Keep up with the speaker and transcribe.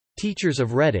Teachers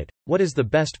of Reddit, what is the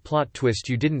best plot twist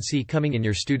you didn't see coming in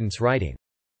your students' writing?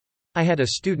 I had a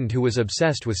student who was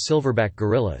obsessed with silverback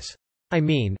gorillas. I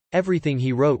mean, everything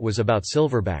he wrote was about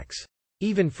silverbacks.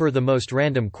 Even for the most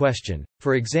random question,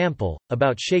 for example,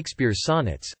 about Shakespeare's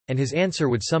sonnets, and his answer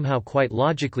would somehow quite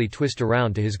logically twist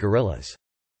around to his gorillas.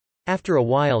 After a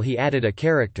while he added a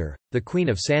character, the Queen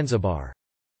of Zanzibar.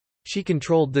 She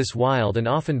controlled this wild and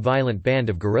often violent band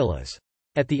of gorillas.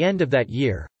 At the end of that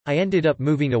year, I ended up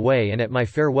moving away, and at my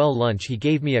farewell lunch he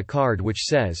gave me a card which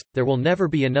says, "There will never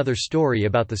be another story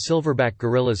about the silverback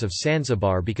gorillas of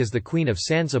Zanzibar because the Queen of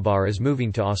Zanzibar is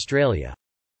moving to Australia."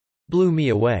 Blew me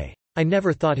away. I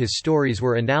never thought his stories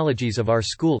were analogies of our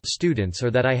school students or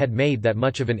that I had made that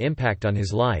much of an impact on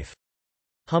his life.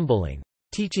 Humbling.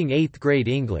 Teaching 8th grade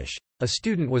English, a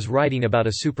student was writing about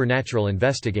a supernatural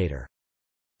investigator.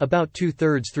 About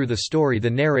 2/3 through the story the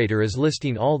narrator is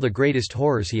listing all the greatest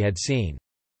horrors he had seen.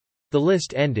 The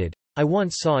list ended, "I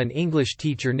once saw an English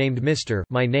teacher named Mr.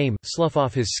 My name slough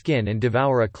off his skin and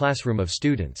devour a classroom of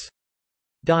students."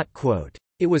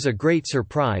 It was a great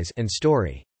surprise and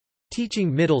story.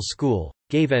 Teaching middle school,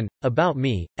 gave an "About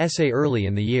Me" essay early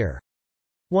in the year.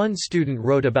 One student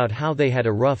wrote about how they had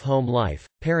a rough home life,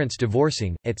 parents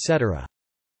divorcing, etc.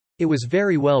 It was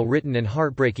very well written and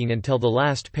heartbreaking until the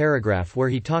last paragraph where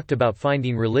he talked about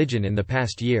finding religion in the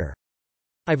past year.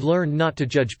 "I've learned not to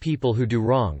judge people who do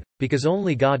wrong, because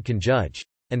only God can judge,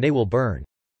 and they will burn."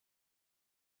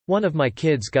 One of my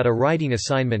kids got a writing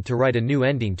assignment to write a new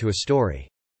ending to a story.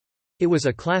 It was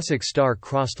a classic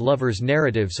star-crossed lovers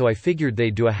narrative, so I figured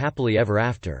they'd do a happily ever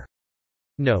after.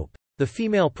 Nope. The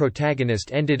female protagonist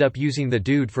ended up using the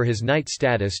dude for his knight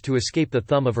status to escape the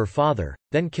thumb of her father,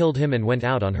 then killed him and went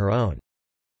out on her own.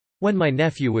 When my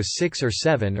nephew was 6 or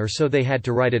 7 or so, they had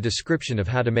to write a description of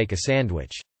how to make a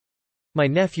sandwich. My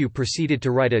nephew proceeded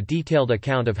to write a detailed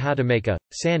account of how to make a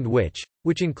sandwich,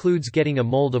 which includes getting a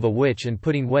mold of a witch and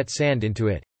putting wet sand into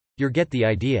it. You get the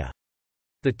idea.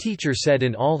 The teacher said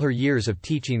in all her years of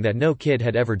teaching that no kid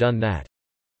had ever done that.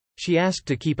 She asked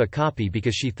to keep a copy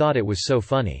because she thought it was so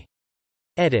funny.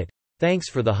 Edit. Thanks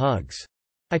for the hugs.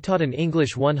 I taught an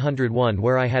English 101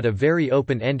 where I had a very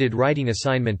open-ended writing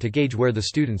assignment to gauge where the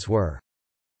students were.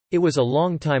 It was a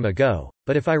long time ago,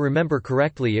 but if I remember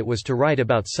correctly it was to write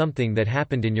about something that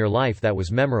happened in your life that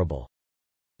was memorable.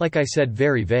 Like I said,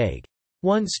 very vague.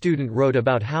 One student wrote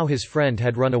about how his friend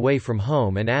had run away from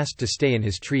home and asked to stay in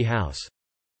his tree house.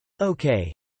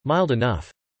 Okay. Mild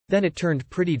enough. Then it turned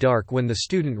pretty dark when the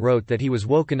student wrote that he was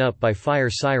woken up by fire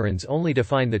sirens only to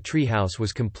find the treehouse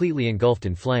was completely engulfed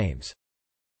in flames.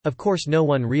 Of course no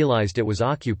one realized it was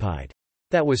occupied.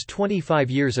 That was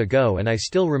 25 years ago and I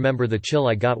still remember the chill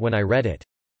I got when I read it.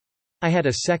 I had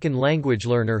a second language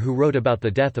learner who wrote about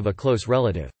the death of a close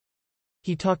relative.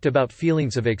 He talked about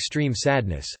feelings of extreme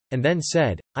sadness, and then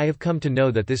said, "I have come to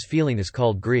know that this feeling is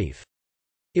called grief."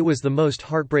 It was the most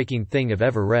heartbreaking thing I've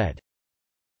ever read.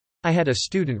 I had a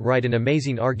student write an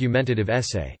amazing argumentative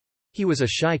essay. He was a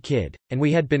shy kid, and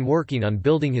we had been working on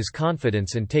building his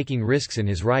confidence and taking risks in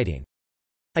his writing.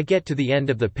 I get to the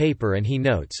end of the paper and he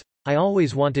notes, "I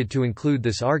always wanted to include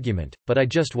this argument, but I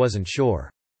just wasn't sure."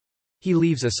 He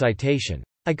leaves a citation.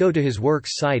 I go to his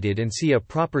works cited and see a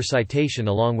proper citation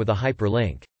along with a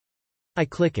hyperlink. I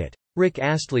click it. Rick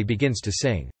Astley begins to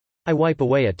sing. I wipe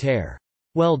away a tear.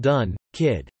 Well done,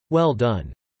 kid. Well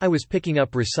done. I was picking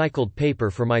up recycled paper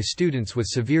for my students with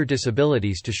severe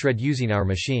disabilities to shred using our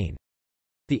machine.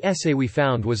 The essay we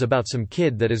found was about some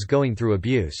kid that is going through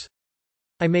abuse.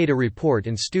 I made a report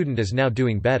and student is now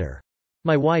doing better.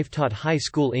 My wife taught high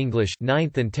school English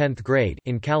 9th and 10th grade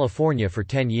in California for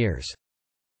 10 years.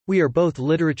 We are both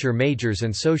literature majors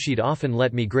and so she'd often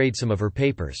let me grade some of her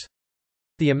papers.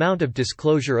 The amount of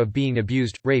disclosure of being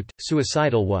abused, raped,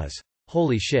 suicidal was,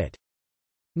 holy shit.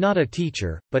 Not a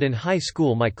teacher, but in high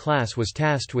school my class was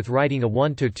tasked with writing a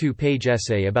 1 to 2 page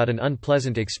essay about an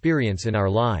unpleasant experience in our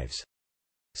lives.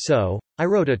 So, I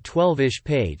wrote a 12-ish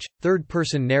page,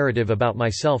 third-person narrative about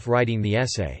myself writing the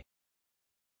essay.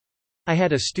 I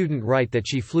had a student write that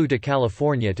she flew to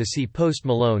California to see Post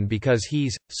Malone because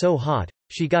he's so hot.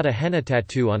 She got a henna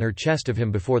tattoo on her chest of him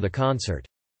before the concert.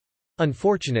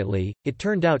 Unfortunately, it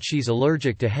turned out she's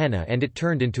allergic to henna and it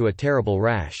turned into a terrible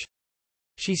rash.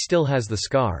 She still has the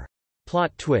scar.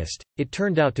 Plot twist, it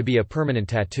turned out to be a permanent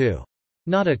tattoo.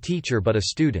 Not a teacher but a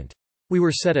student. We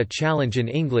were set a challenge in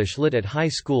English Lit at high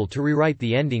school to rewrite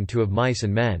the ending to Of Mice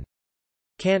and Men.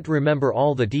 Can't remember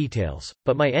all the details,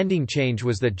 but my ending change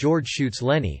was that George shoots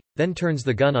Lenny, then turns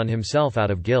the gun on himself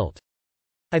out of guilt.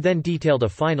 I then detailed a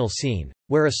final scene,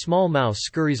 where a small mouse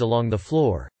scurries along the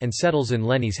floor, and settles in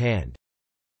Lenny's hand.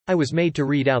 I was made to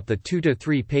read out the 2 to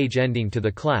 3 page ending to the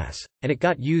class, and it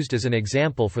got used as an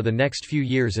example for the next few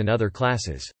years in other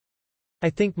classes. I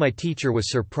think my teacher was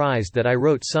surprised that I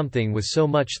wrote something with so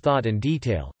much thought and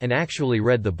detail, and actually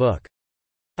read the book.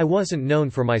 I wasn't known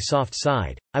for my soft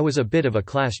side, I was a bit of a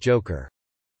class joker.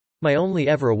 My only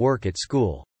ever work at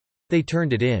school. They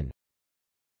turned it in.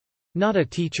 Not a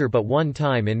teacher, but one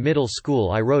time in middle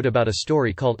school I wrote about a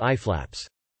story called Eye Flaps.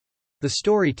 The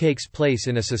story takes place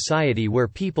in a society where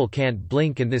people can't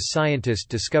blink, and this scientist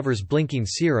discovers blinking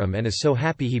serum and is so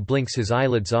happy he blinks his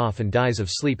eyelids off and dies of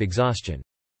sleep exhaustion.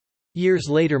 Years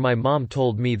later my mom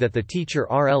told me that the teacher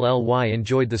RLLY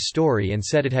enjoyed the story and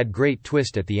said it had great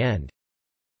twist at the end.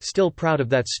 Still proud of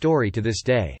that story to this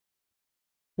day.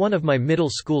 One of my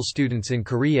middle school students in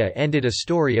Korea ended a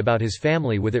story about his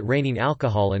family with it raining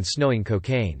alcohol and snowing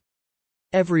cocaine.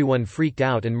 Everyone freaked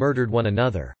out and murdered one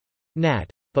another. Nat.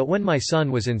 But when my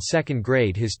son was in 2nd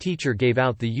grade, his teacher gave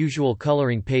out the usual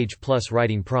coloring page plus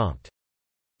writing prompt.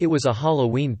 It was a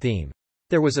Halloween theme.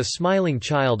 There was a smiling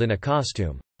child in a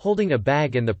costume, holding a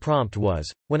bag, and the prompt was,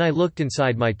 "When I looked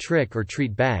inside my trick or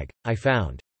treat bag, I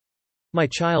found." My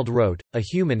child wrote, "A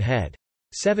human head."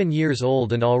 7 years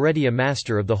old and already a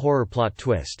master of the horror plot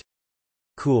twist.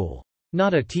 Cool.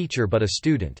 Not a teacher but a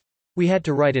student. We had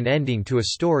to write an ending to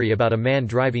a story about a man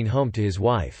driving home to his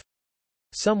wife.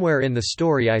 Somewhere in the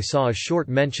story I saw a short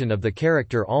mention of the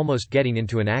character almost getting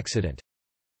into an accident.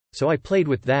 So I played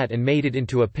with that and made it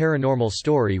into a paranormal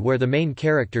story where the main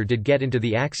character did get into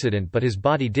the accident but his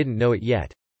body didn't know it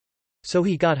yet. So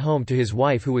he got home to his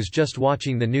wife who was just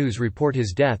watching the news report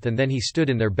his death, and then he stood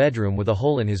in their bedroom with a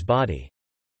hole in his body.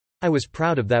 I was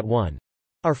proud of that one.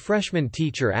 Our freshman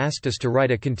teacher asked us to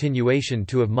write a continuation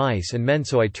to Of Mice and Men,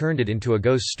 so I turned it into a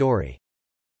ghost story.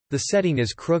 The setting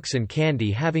is Crooks and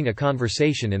Candy having a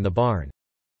conversation in the barn.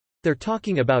 They're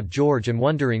talking about George and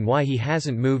wondering why he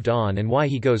hasn't moved on and why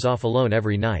he goes off alone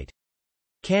every night.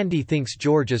 Candy thinks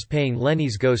George is paying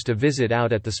Lenny's ghost a visit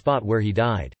out at the spot where he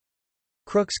died.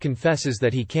 Crooks confesses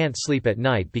that he can't sleep at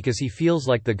night because he feels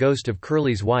like the ghost of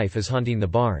Curly's wife is haunting the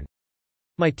barn.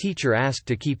 My teacher asked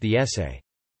to keep the essay.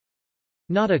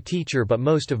 Not a teacher, but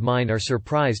most of mine are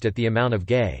surprised at the amount of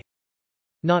gay.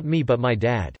 Not me, but my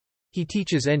dad. He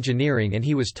teaches engineering and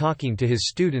he was talking to his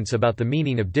students about the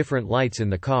meaning of different lights in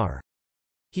the car.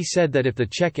 He said that if the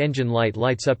check engine light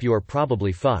lights up, you are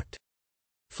probably fucked.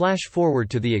 Flash forward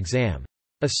to the exam.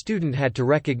 A student had to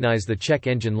recognize the check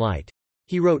engine light.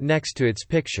 He wrote next to its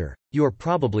picture, "You are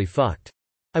probably fucked."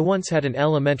 I once had an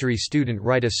elementary student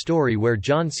write a story where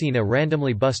John Cena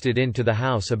randomly busted into the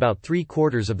house about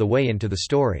 3/4 of the way into the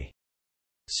story.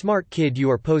 Smart kid,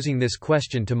 you are posing this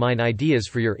question to mine ideas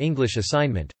for your English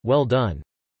assignment, well done.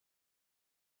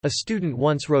 A student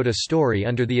once wrote a story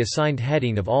under the assigned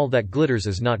heading of All That Glitters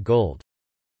Is Not Gold.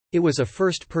 It was a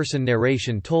first-person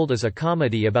narration told as a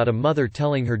comedy about a mother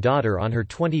telling her daughter on her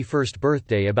 21st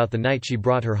birthday about the night she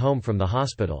brought her home from the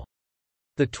hospital.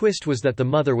 The twist was that the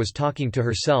mother was talking to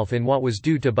herself in what was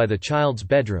due to by the child's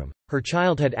bedroom. Her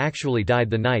child had actually died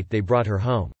the night they brought her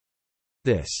home.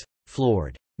 This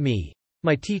floored me.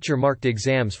 My teacher marked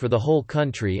exams for the whole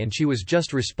country and she was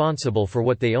just responsible for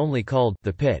what they only called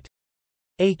the pit,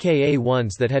 aka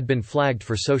ones that had been flagged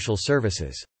for social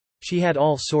services. She had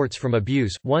all sorts from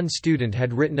abuse. One student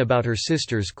had written about her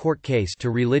sister's court case to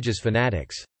religious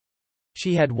fanatics.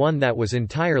 She had one that was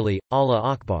entirely Allah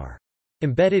Akbar.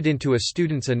 Embedded into a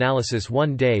student's analysis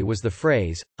one day was the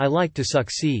phrase, "I like to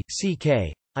suck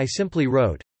CK." I simply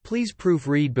wrote, "Please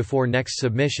proofread before next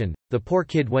submission." The poor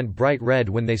kid went bright red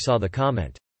when they saw the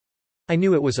comment. I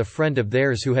knew it was a friend of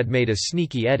theirs who had made a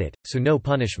sneaky edit, so no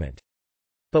punishment.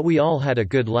 But we all had a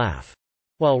good laugh.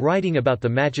 While writing about the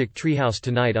magic treehouse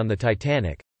tonight on the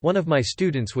Titanic, one of my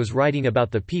students was writing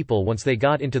about the people once they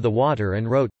got into the water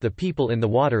and wrote, "The people in the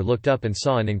water looked up and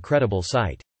saw an incredible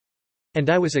sight." And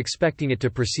I was expecting it to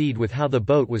proceed with how the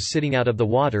boat was sitting out of the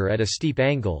water at a steep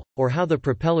angle, or how the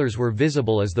propellers were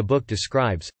visible as the book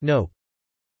describes. Nope.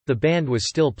 The band was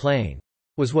still playing.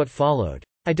 Was what followed.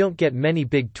 I don't get many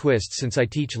big twists since I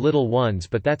teach little ones,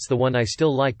 but that's the one I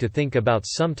still like to think about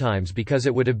sometimes because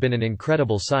it would have been an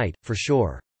incredible sight, for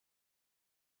sure.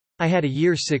 I had a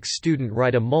Year 6 student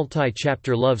write a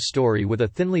multi-chapter love story with a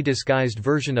thinly disguised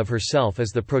version of herself as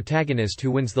the protagonist who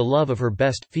wins the love of her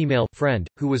best female friend,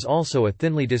 who was also a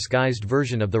thinly disguised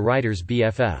version of the writer's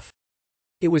BFF.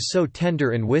 It was so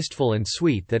tender and wistful and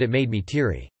sweet that it made me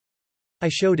teary. I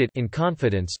showed it, in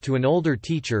confidence, to an older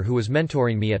teacher who was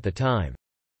mentoring me at the time.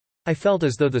 I felt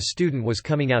as though the student was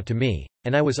coming out to me,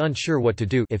 and I was unsure what to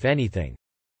do, if anything.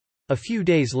 A few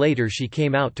days later she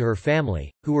came out to her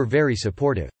family, who were very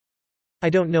supportive. I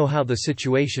don't know how the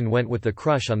situation went with the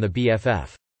crush on the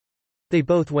BFF. They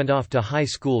both went off to high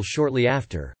school shortly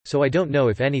after, so I don't know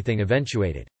if anything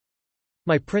eventuated.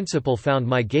 My principal found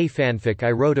my gay fanfic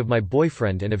I wrote of my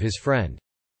boyfriend and of his friend.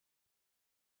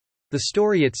 The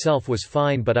story itself was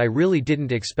fine, but I really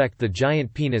didn't expect the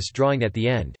giant penis drawing at the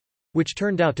end, which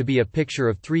turned out to be a picture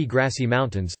of 3 grassy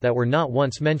mountains that were not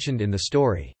once mentioned in the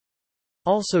story.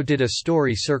 Also did a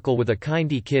story circle with a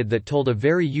kindy kid that told a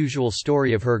very usual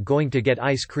story of her going to get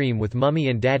ice cream with mummy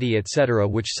and daddy etc.,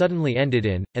 which suddenly ended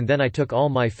in, and then I took all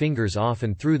my fingers off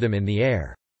and threw them in the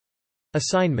air.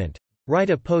 Assignment: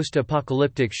 write a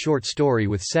post-apocalyptic short story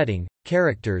with setting,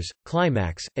 characters,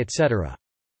 climax, etc.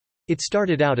 It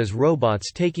started out as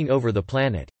robots taking over the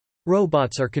planet.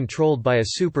 Robots are controlled by a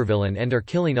supervillain and are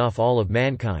killing off all of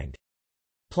mankind.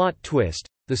 Plot twist: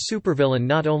 the supervillain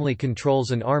not only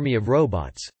controls an army of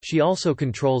robots, she also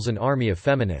controls an army of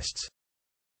feminists.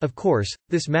 Of course,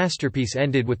 this masterpiece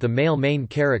ended with the male main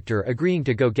character agreeing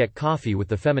to go get coffee with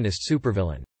the feminist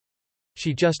supervillain.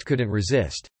 She just couldn't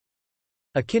resist.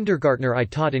 A kindergartner I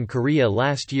taught in Korea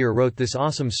last year wrote this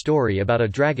awesome story about a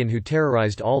dragon who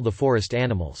terrorized all the forest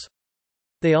animals.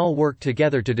 They all worked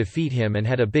together to defeat him and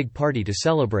had a big party to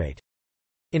celebrate.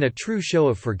 In a true show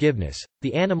of forgiveness,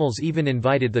 the animals even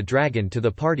invited the dragon to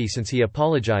the party since he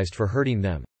apologized for hurting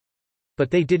them.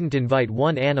 But they didn't invite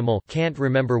one animal, can't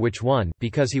remember which one,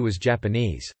 because he was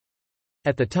Japanese.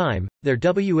 At the time, there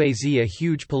was a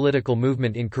huge political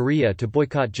movement in Korea to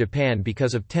boycott Japan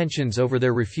because of tensions over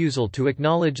their refusal to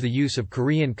acknowledge the use of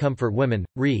Korean comfort women,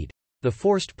 read, the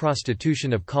forced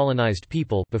prostitution of colonized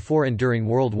people before and during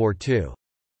World War II.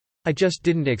 I just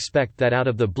didn't expect that out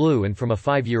of the blue and from a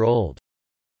 5-year-old.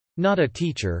 Not a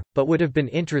teacher, but would have been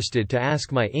interested to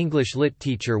ask my English lit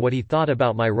teacher what he thought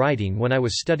about my writing when I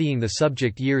was studying the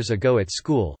subject years ago at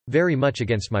school, very much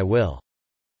against my will.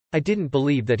 I didn't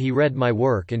believe that he read my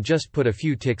work and just put a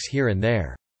few ticks here and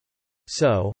there.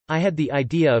 So, I had the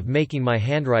idea of making my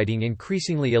handwriting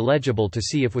increasingly illegible to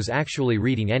see if was actually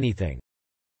reading anything.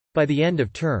 By the end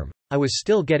of term, I was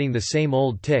still getting the same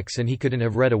old ticks and he couldn't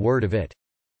have read a word of it.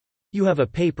 You have a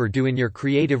paper due in your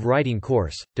creative writing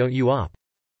course, don't you op?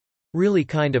 Really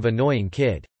kind of annoying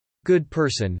kid. Good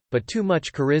person, but too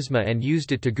much charisma and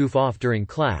used it to goof off during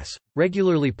class,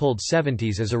 regularly pulled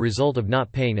 70s as a result of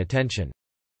not paying attention.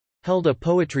 Held a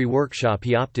poetry workshop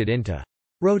he opted into.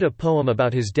 Wrote a poem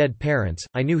about his dead parents,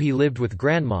 I knew he lived with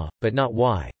grandma, but not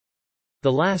why.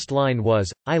 The last line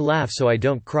was, I laugh so I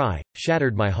don't cry,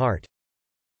 shattered my heart.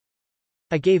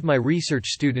 I gave my research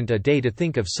student a day to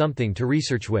think of something to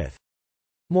research with.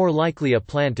 More likely a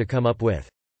plan to come up with.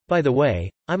 By the way,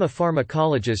 I'm a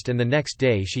pharmacologist, and the next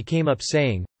day she came up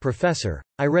saying, Professor,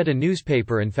 I read a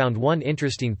newspaper and found one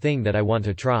interesting thing that I want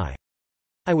to try.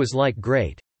 I was like,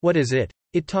 great. What is it?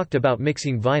 It talked about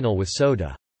mixing vinyl with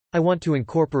soda. I want to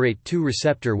incorporate 2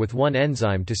 receptor with 1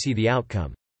 enzyme to see the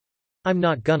outcome. I'm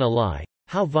not gonna lie,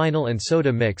 how vinyl and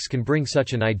soda mix can bring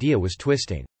such an idea was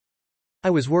twisting. I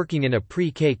was working in a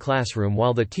pre-K classroom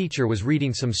while the teacher was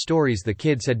reading some stories the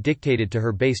kids had dictated to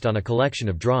her based on a collection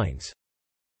of drawings.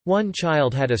 One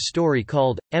child had a story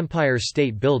called, Empire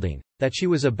State Building, that she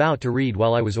was about to read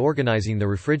while I was organizing the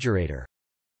refrigerator.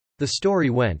 The story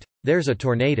went, there's a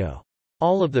tornado.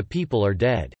 All of the people are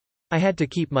dead. I had to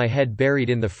keep my head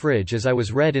buried in the fridge as I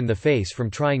was red in the face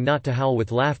from trying not to howl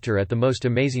with laughter at the most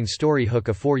amazing story hook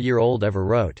a 4-year-old ever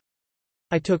wrote.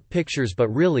 I took pictures but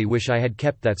really wish I had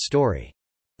kept that story.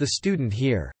 The student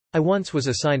here. I once was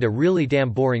assigned a really damn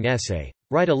boring essay.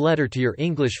 Write a letter to your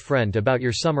English friend about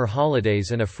your summer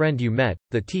holidays and a friend you met.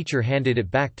 The teacher handed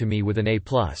it back to me with an A+.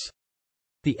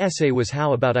 The essay was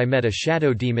how about I met a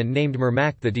shadow demon named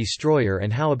Mermac the Destroyer,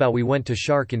 and how about we went to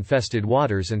shark-infested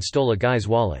waters and stole a guy's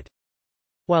wallet.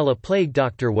 While a plague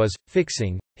doctor was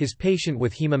fixing his patient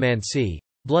with hemomancy,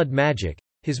 blood magic,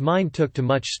 his mind took too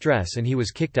much stress and he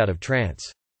was kicked out of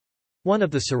trance. One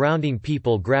of the surrounding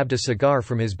people grabbed a cigar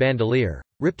from his bandolier,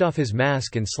 ripped off his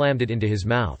mask and slammed it into his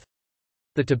mouth.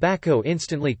 The tobacco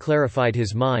instantly clarified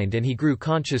his mind and he grew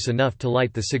conscious enough to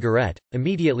light the cigarette,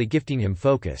 immediately gifting him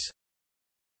focus.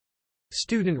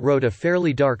 Student wrote a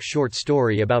fairly dark short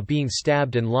story about being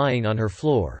stabbed and lying on her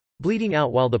floor, bleeding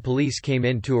out while the police came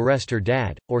in to arrest her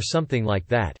dad, or something like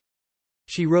that.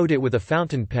 She wrote it with a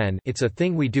fountain pen, it's a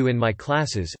thing we do in my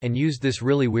classes, and used this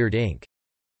really weird ink.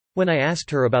 When I asked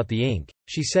her about the ink,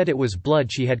 she said it was blood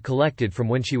she had collected from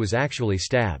when she was actually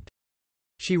stabbed.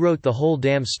 She wrote the whole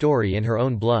damn story in her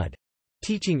own blood.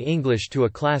 Teaching English to a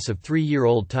class of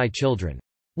 3-year-old Thai children.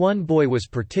 One boy was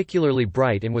particularly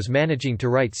bright and was managing to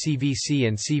write CVC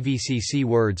and CVCC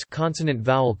words, consonant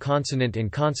vowel consonant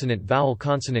and consonant vowel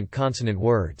consonant consonant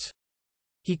words.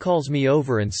 He calls me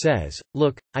over and says,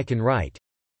 look, I can write.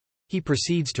 He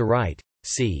proceeds to write,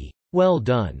 C. Well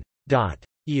done.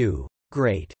 You.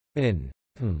 Great.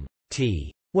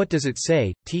 T. What does it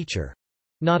say, teacher?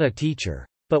 Not a teacher.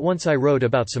 But once I wrote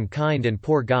about some kind and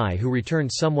poor guy who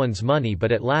returned someone's money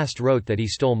but at last wrote that he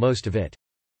stole most of it.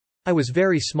 I was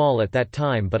very small at that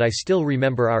time, but I still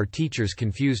remember our teacher's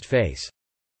confused face.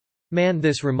 Man,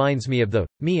 this reminds me of the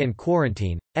Me and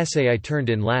Quarantine essay I turned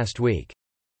in last week.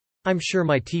 I'm sure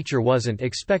my teacher wasn't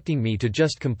expecting me to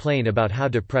just complain about how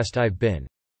depressed I've been.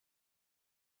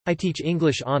 I teach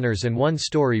English honors and one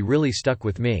story really stuck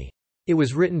with me. It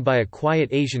was written by a quiet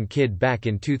Asian kid back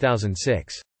in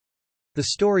 2006. The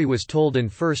story was told in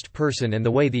first person and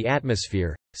the way the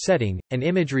atmosphere, setting, and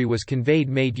imagery was conveyed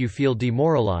made you feel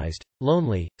demoralized,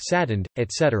 lonely, saddened,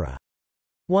 etc.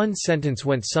 One sentence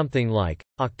went something like,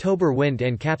 "October wind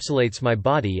encapsulates my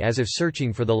body as if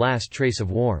searching for the last trace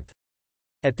of warmth."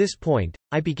 At this point,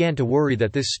 I began to worry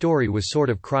that this story was sort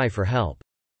of cry for help.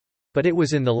 But it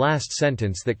was in the last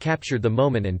sentence that captured the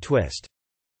moment and twist.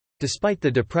 Despite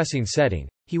the depressing setting,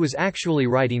 he was actually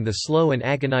writing the slow and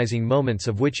agonizing moments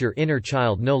of which your inner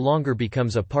child no longer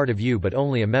becomes a part of you but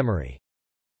only a memory.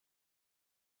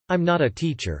 I'm not a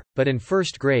teacher, but in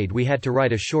first grade we had to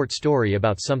write a short story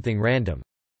about something random.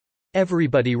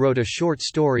 Everybody wrote a short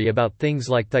story about things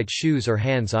like tight shoes or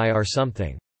hands or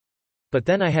something. But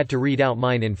then I had to read out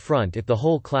mine in front if the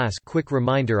whole class. Quick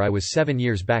reminder, I was 7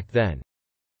 years back then.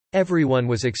 Everyone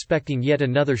was expecting yet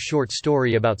another short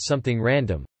story about something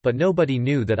random, but nobody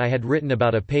knew that I had written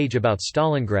about a page about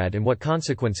Stalingrad and what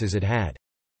consequences it had.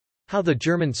 How the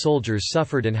German soldiers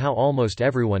suffered and how almost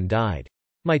everyone died.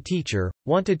 My teacher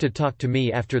wanted to talk to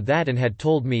me after that and had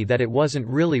told me that it wasn't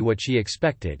really what she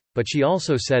expected, but she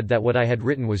also said that what I had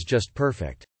written was just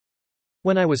perfect.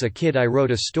 When I was a kid, I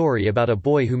wrote a story about a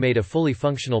boy who made a fully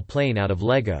functional plane out of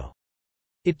Lego.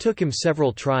 It took him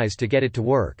several tries to get it to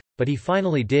work, but he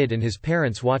finally did, and his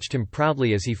parents watched him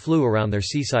proudly as he flew around their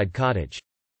seaside cottage.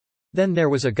 Then there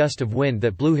was a gust of wind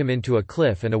that blew him into a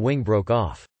cliff and a wing broke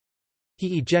off.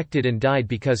 He ejected and died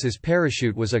because his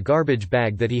parachute was a garbage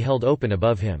bag that he held open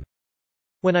above him.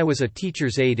 When I was a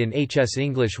teacher's aide in HS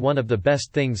English, one of the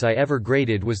best things I ever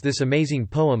graded was this amazing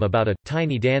poem about a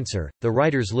tiny dancer, the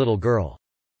writer's little girl.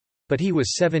 But he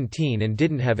was 17 and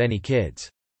didn't have any kids.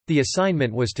 The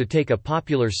assignment was to take a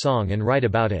popular song and write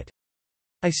about it.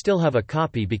 I still have a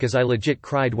copy because I legit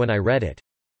cried when I read it.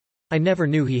 I never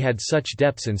knew he had such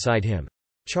depths inside him.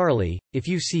 Charlie, if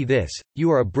you see this,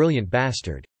 you are a brilliant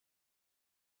bastard.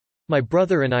 My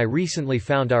brother and I recently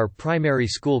found our primary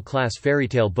school class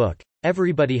fairytale book.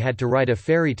 Everybody had to write a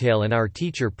fairytale and our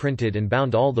teacher printed and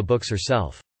bound all the books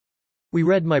herself. We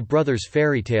read my brother's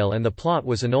fairytale and the plot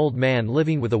was an old man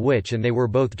living with a witch and they were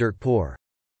both dirt poor.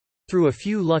 Through a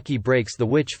few lucky breaks the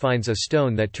witch finds a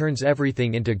stone that turns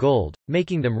everything into gold,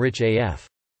 making them rich AF.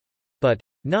 But,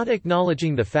 not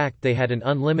acknowledging the fact they had an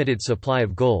unlimited supply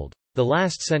of gold, the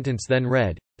last sentence then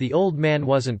read, the old man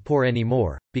wasn't poor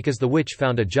anymore, because the witch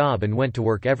found a job and went to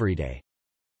work every day.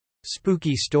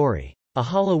 Spooky story. A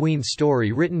Halloween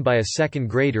story written by a second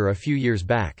grader a few years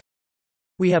back.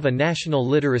 We have a national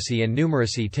literacy and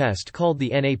numeracy test called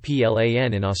the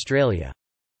NAPLAN in Australia.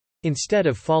 Instead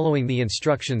of following the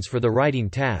instructions for the writing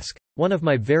task, one of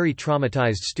my very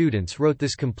traumatized students wrote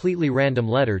this completely random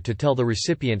letter to tell the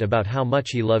recipient about how much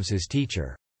he loves his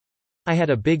teacher. I had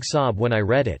a big sob when I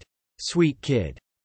read it. Sweet kid.